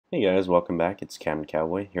Hey guys, welcome back. It's Cameron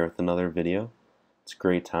Cowboy here with another video. It's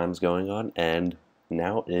great times going on, and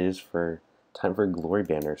now it is for time for glory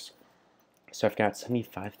banners. So I've got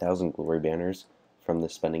 75,000 glory banners from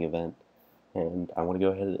this spending event, and I want to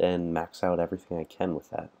go ahead and max out everything I can with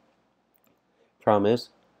that. Problem is,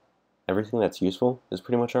 everything that's useful is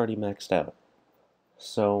pretty much already maxed out.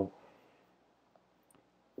 So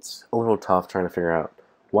it's a little tough trying to figure out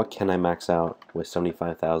what can I max out with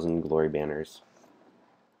 75,000 glory banners,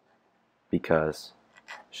 because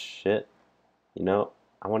shit.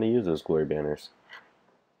 I want to use those glory banners.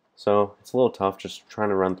 So it's a little tough just trying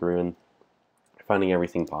to run through and finding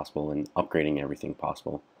everything possible and upgrading everything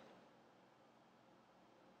possible.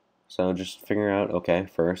 So just figuring out, okay,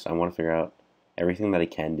 first I want to figure out everything that I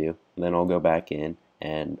can do, and then I'll go back in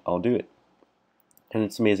and I'll do it. And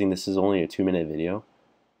it's amazing, this is only a 2-minute video,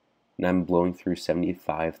 and I'm blowing through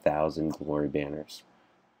 75,000 glory banners.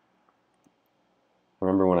 I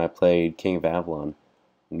remember when I played King of Avalon,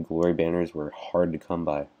 and glory banners were hard to come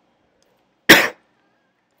by.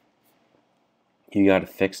 You got a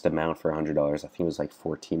fixed amount for $100. I think it was like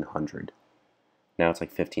 $1,400. Now it's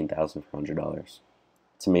like $15,000 for $100.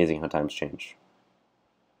 It's amazing how times change.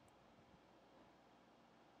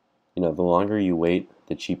 The longer you wait,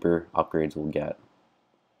 the cheaper upgrades will get.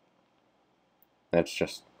 That's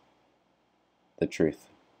just the truth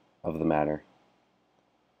of the matter.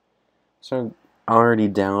 So already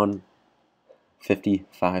down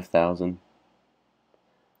 55,000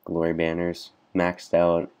 glory banners, maxed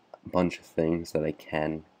out a bunch of things that I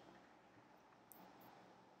can.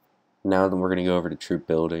 Now then we're going to go over to troop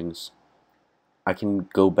buildings. I can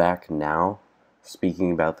go back now,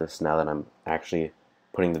 speaking about this now that I'm actually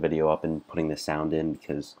putting the video up and putting the sound in,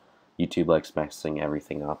 because YouTube likes messing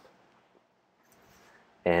everything up.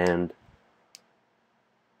 And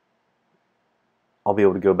I'll be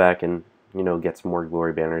able to go back and, get some more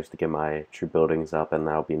glory banners to get my troop buildings up, and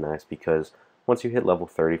that'll be nice, because once you hit level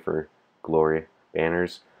 30 for glory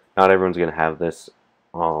banners, not everyone's going to have this,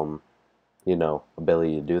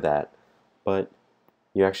 ability to do that, but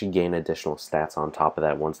you actually gain additional stats on top of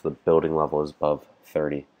that once the building level is above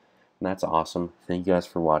 30. And that's awesome. Thank you guys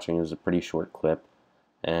for watching. It was a pretty short clip.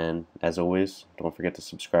 And as always, don't forget to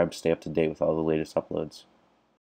subscribe to stay up to date with all the latest uploads.